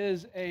actually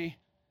is a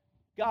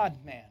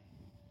God-man?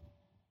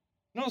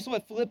 Notice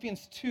what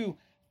Philippians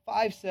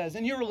 2:5 says.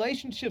 In your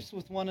relationships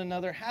with one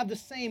another, have the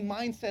same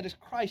mindset as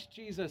Christ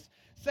Jesus,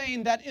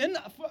 saying that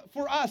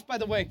for us, by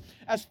the way,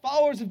 as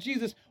followers of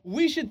Jesus,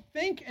 we should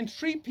think and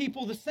treat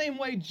people the same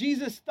way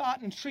Jesus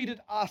thought and treated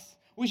us.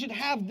 We should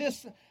have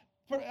this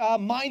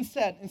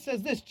mindset. And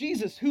says this,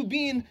 Jesus, who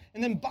being,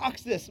 and then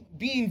box this,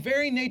 being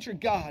very nature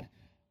God,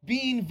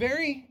 being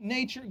very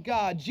nature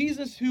God,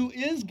 Jesus, who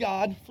is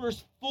God,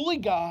 first fully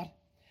God,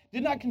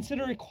 did not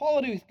consider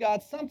equality with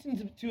God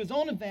something to his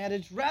own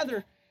advantage,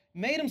 rather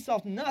made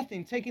himself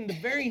nothing, taking the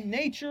very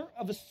nature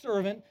of a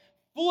servant,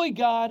 fully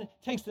God,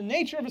 takes the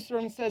nature of a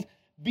servant, says,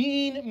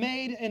 being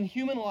made in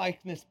human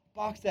likeness,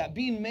 box that,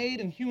 being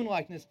made in human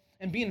likeness,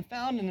 and being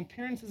found in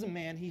appearance as a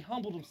man, he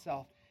humbled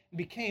himself and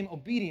became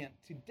obedient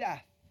to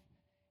death,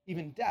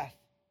 even death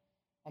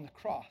on the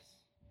cross.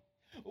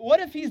 What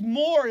if he's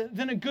more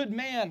than a good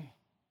man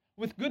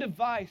with good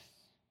advice?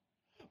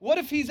 What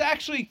if he's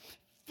actually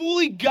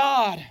fully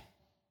God,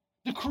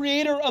 the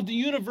creator of the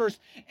universe,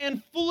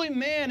 and fully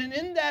man, and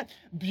in that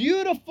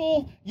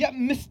beautiful yet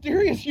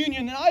mysterious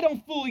union, and I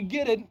don't fully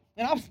get it,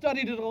 and I've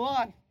studied it a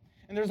lot,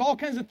 and there's all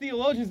kinds of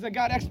theologians that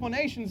got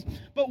explanations,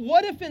 but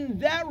what if in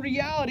that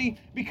reality,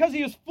 because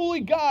he is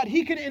fully God,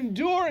 he could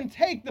endure and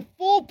take the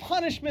full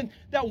punishment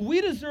that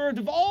we deserved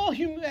of all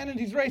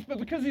humanity's race, but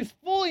because he's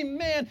fully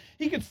man,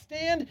 he could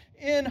stand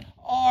in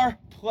our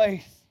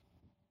place.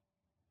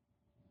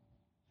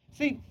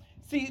 See,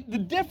 the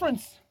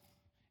difference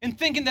in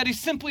thinking that he's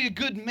simply a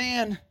good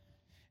man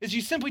is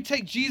you simply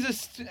take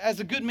Jesus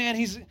as a good man,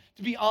 he's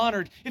to be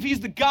honored. If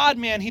he's the God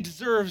man, he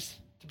deserves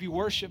to be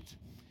worshiped.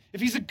 If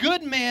he's a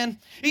good man,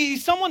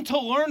 he's someone to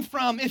learn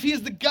from. If he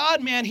is the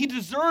God man, he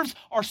deserves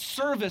our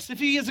service. If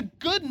he is a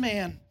good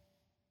man,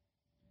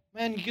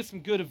 man, you get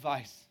some good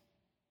advice.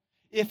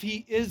 If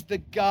he is the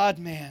God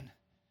man,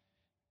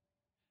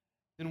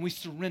 then we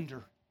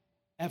surrender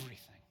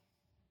everything.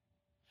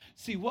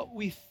 See, what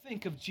we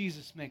think of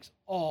Jesus makes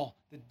all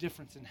the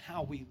difference in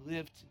how we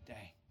live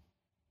today.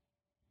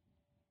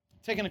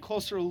 Taking a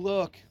closer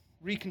look,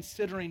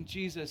 reconsidering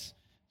Jesus,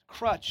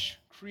 crutch,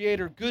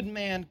 creator, good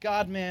man,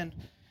 God man.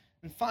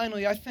 And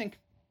finally, I think,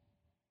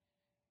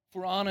 if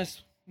we're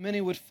honest, many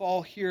would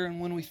fall here,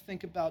 and when we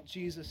think about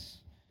Jesus,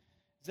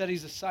 is that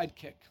he's a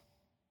sidekick.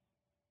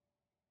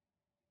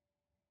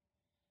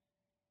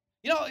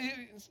 You know,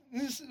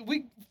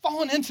 we've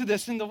fallen into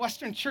this in the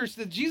Western church,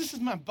 that Jesus is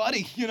my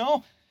buddy, you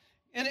know.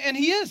 And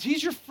he is.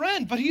 He's your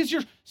friend, but he's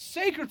your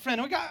sacred friend.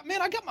 I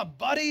got my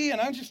buddy,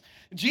 and I'm just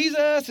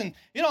Jesus, and,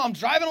 you know, I'm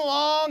driving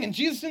along, and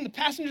Jesus in the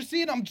passenger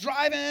seat, and I'm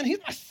driving. He's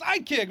my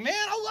sidekick, man.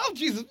 I love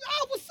Jesus.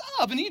 Oh, what's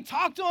up? And you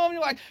talk to him, and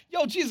you're like,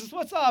 yo, Jesus,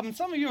 what's up? And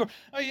some of you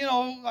are, you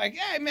know, like,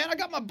 hey, man, I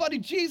got my buddy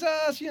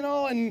Jesus, you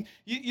know, and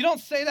you don't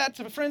say that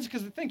to friends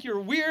because they think you're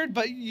weird,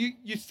 but you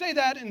say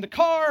that in the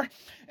car,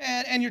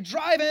 and you're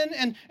driving,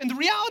 and the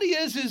reality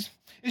is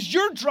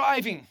you're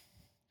driving,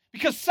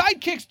 because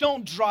sidekicks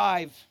don't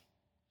drive.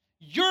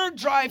 You're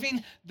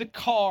driving the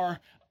car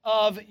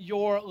of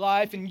your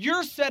life, and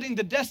you're setting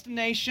the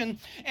destination.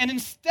 And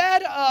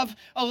instead of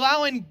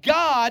allowing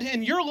God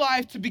in your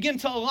life to begin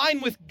to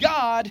align with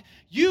God,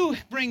 you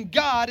bring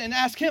God and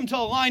ask him to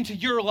align to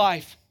your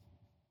life.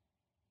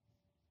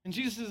 And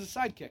Jesus is a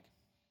sidekick.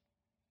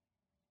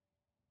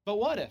 But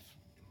what if?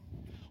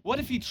 What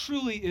if he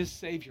truly is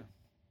Savior?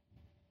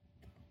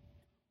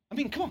 I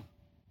mean, come on.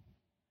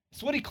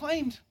 It's what he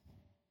claimed.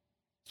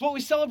 It's what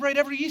we celebrate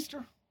every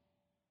Easter.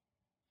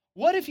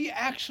 What if he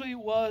actually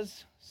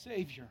was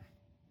Savior?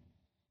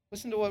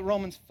 Listen to what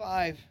Romans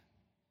 5:6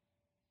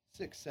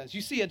 says.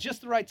 You see, at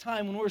just the right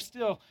time, when we're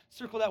still,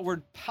 circle that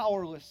word,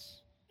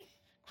 powerless,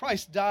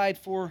 Christ died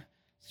for,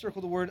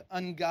 circle the word,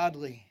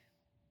 ungodly.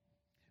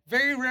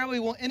 Very rarely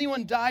will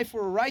anyone die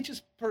for a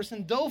righteous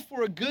person, though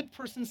for a good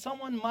person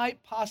someone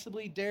might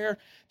possibly dare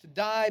to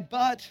die.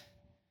 But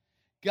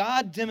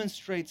God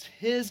demonstrates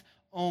his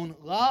own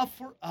love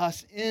for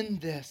us in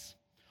this: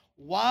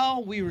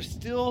 while we were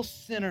still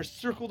sinners,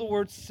 circle the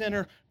word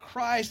sinner,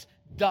 Christ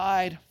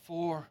died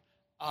for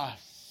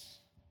us.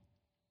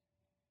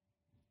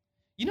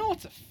 You know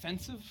what's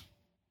offensive?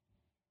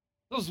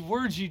 Those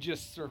words you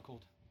just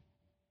circled.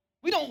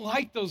 We don't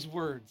like those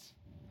words.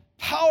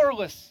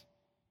 Powerless.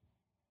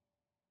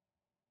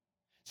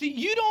 See,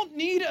 you don't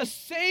need a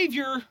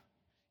Savior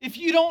if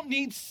you don't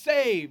need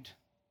saved.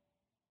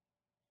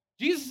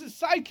 Jesus'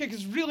 sidekick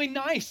is really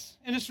nice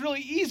and it's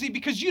really easy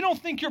because you don't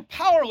think you're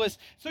powerless.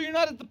 So you're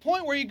not at the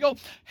point where you go,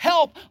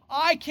 help,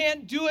 I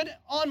can't do it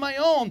on my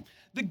own.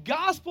 The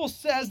gospel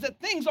says that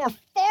things are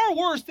far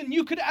worse than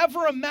you could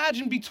ever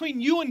imagine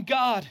between you and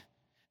God.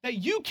 That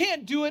you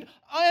can't do it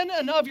in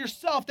and of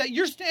yourself. That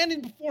you're standing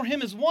before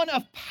Him as one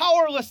of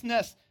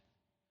powerlessness,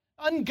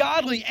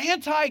 ungodly,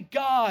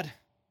 anti-God.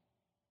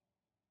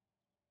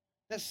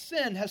 That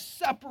sin has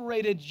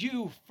separated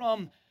you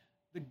from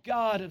the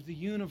God of the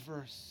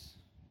universe.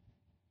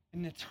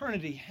 And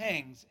eternity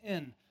hangs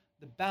in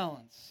the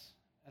balance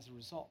as a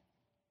result.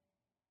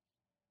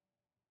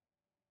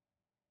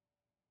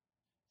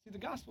 See, the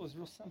gospel is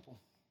real simple.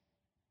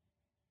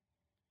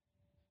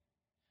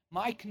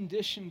 My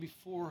condition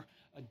before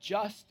a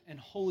just and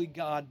holy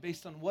God,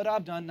 based on what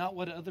I've done, not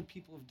what other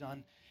people have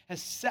done, has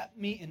set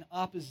me in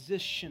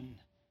opposition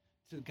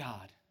to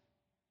God.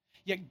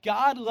 Yet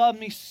God loved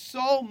me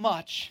so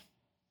much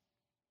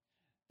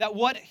that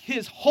what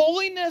His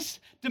holiness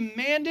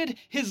demanded,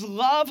 His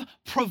love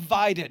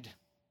provided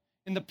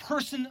in the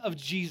person of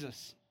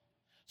Jesus.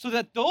 So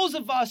that those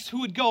of us who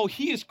would go,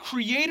 He is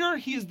creator,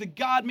 He is the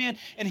God-man,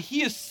 and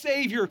He is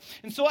Savior.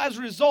 And so as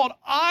a result,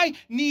 I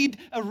need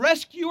a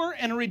rescuer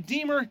and a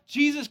redeemer.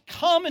 Jesus,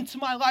 come into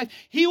my life.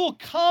 He will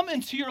come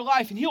into your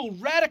life, and He'll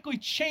radically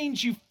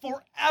change you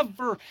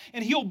forever.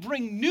 And He'll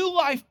bring new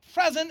life,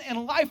 present,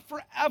 and life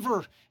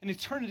forever in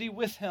eternity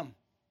with Him.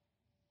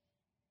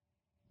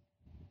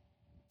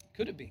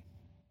 Could it be?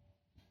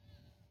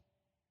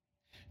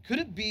 Could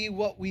it be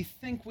what we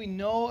think we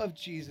know of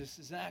Jesus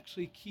is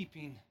actually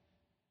keeping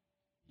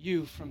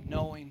you from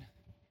knowing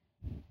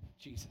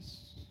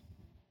Jesus?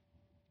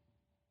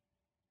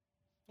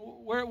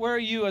 Where are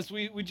you as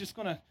we're just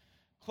going to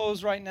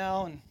close right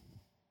now? And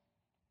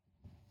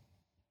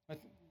I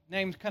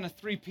named kind of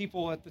 3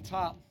 people at the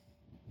top.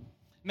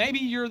 Maybe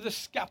you're the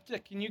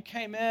skeptic and you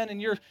came in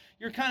and you're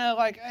kind of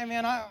like, hey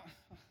man, I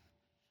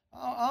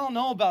don't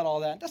know about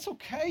all that. That's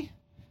okay.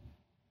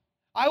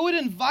 I would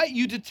invite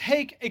you to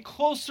take a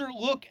closer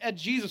look at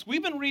Jesus.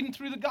 We've been reading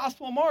through the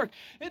Gospel of Mark.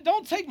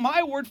 Don't take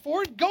my word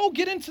for it. Go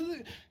get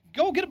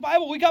a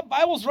Bible. We got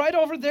Bibles right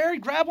over there.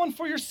 Grab one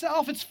for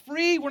yourself. It's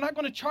free. We're not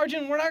going to charge you,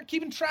 and we're not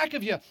keeping track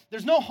of you.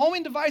 There's no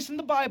homing device in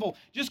the Bible.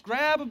 Just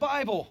grab a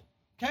Bible,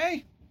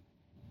 okay?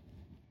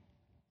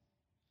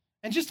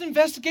 And just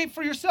investigate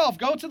for yourself.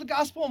 Go to the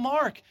Gospel of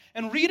Mark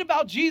and read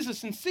about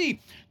Jesus and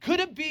see, could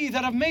it be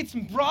that I've made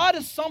some broad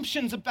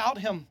assumptions about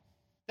Him?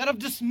 That I've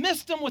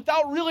dismissed Him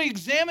without really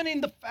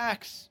examining the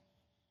facts.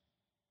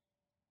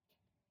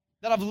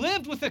 That I've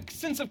lived with a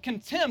sense of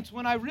contempt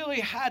when I really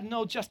had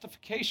no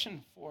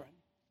justification for it.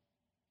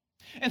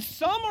 And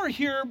some are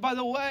here, by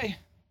the way.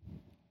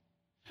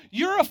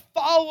 You're a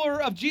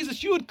follower of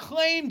Jesus. You would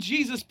claim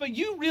Jesus, but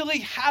you really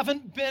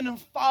haven't been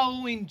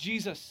following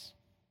Jesus.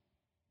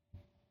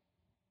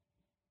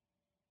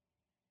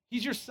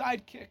 He's your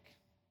sidekick.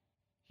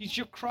 He's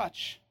your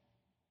crutch.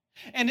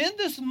 And in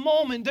this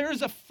moment, there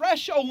is a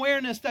fresh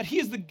awareness that He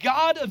is the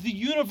God of the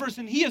universe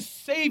and He is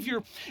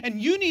Savior.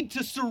 And you need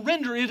to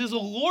surrender. It is a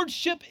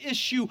lordship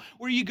issue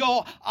where you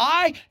go,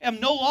 I am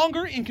no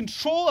longer in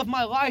control of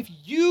my life.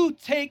 You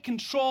take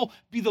control.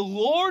 Be the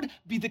Lord,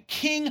 be the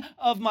King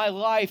of my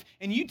life.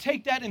 And you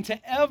take that into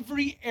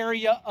every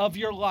area of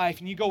your life.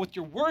 And you go with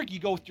your work, you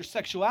go with your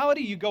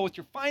sexuality, you go with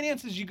your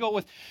finances, you go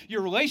with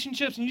your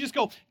relationships. And you just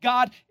go,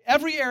 God,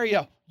 every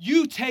area,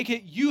 you take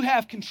it, you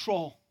have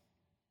control.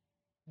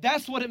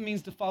 That's what it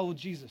means to follow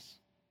Jesus.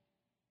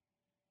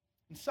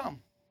 And some,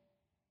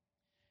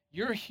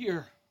 you're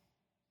here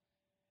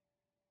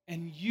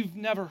and you've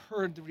never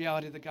heard the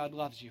reality that God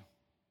loves you.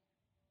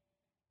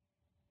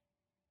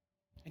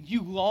 And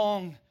you've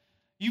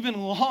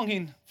been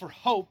longing for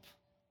hope,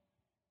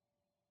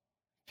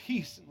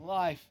 peace, and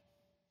life.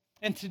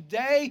 And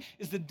today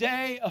is the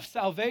day of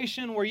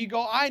salvation where you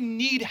go, I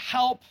need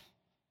help.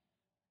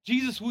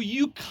 Jesus, will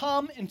you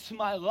come into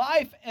my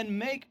life and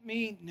make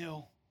me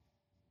new?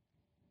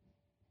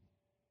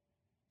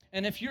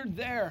 And if you're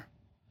there,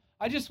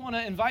 I just want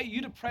to invite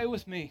you to pray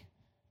with me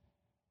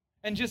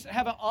and just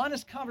have an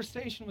honest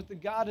conversation with the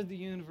God of the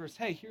universe.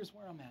 Hey, here's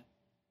where I'm at.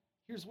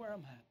 Here's where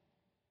I'm at.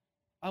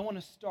 I want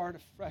to start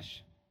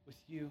afresh with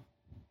you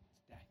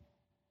today.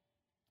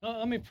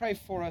 Let me pray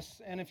for us.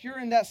 And if you're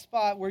in that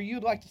spot where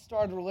you'd like to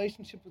start a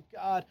relationship with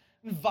God,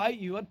 I invite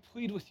you, I'd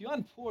plead with you, I'd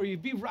implore you,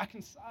 be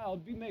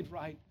reconciled, be made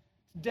right.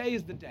 Today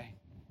is the day.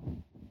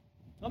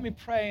 Let me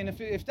pray. And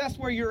if that's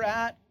where you're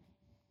at,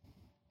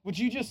 would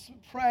you just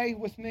pray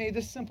with me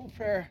this simple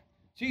prayer?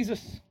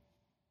 Jesus,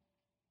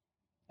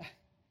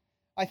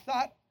 I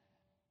thought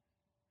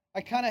I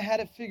kind of had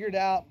it figured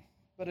out,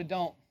 but I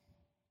don't.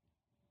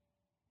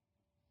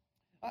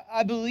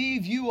 I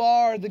believe you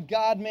are the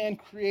God-man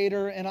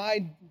creator, and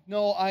I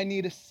know I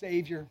need a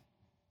Savior.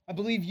 I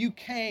believe you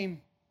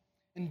came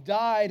and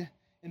died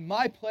in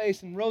my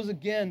place and rose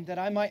again that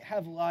I might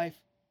have life.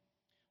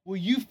 Will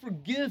you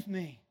forgive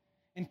me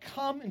and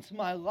come into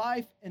my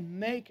life and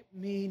make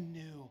me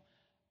new?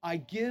 I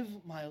give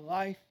my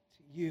life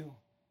to you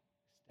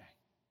this day.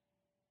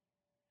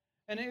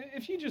 And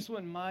if you just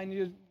wouldn't mind,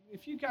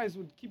 if you guys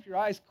would keep your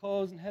eyes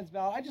closed and heads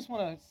bowed, I just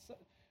want to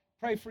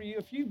pray for you.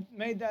 If you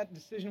made that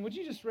decision, would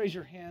you just raise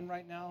your hand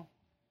right now?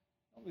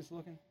 Nobody's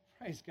looking.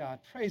 Praise God.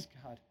 Praise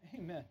God.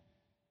 Amen.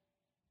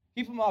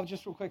 Keep them up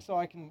just real quick so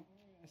I can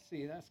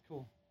see. That's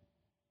cool.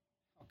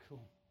 Oh,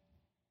 cool.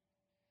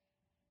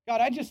 God,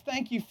 I just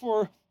thank you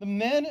for the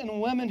men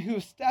and women who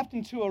have stepped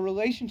into a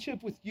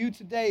relationship with you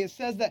today. It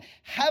says that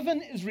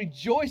heaven is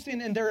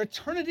rejoicing and their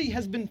eternity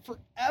has been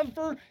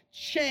forever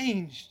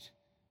changed.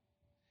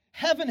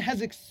 Heaven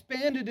has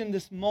expanded in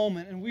this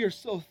moment, and we are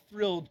so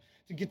thrilled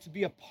to get to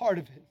be a part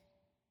of it.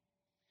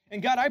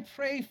 And God, I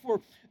pray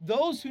for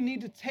those who need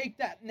to take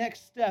that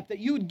next step, that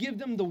you would give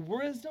them the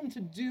wisdom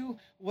to do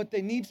what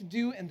they need to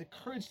do and the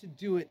courage to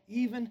do it,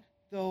 even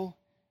though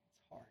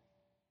it's hard.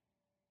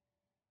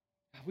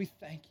 God, we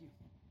thank you.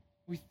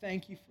 We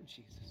thank you for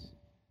Jesus.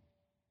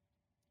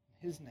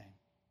 In his name,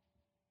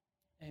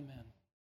 amen.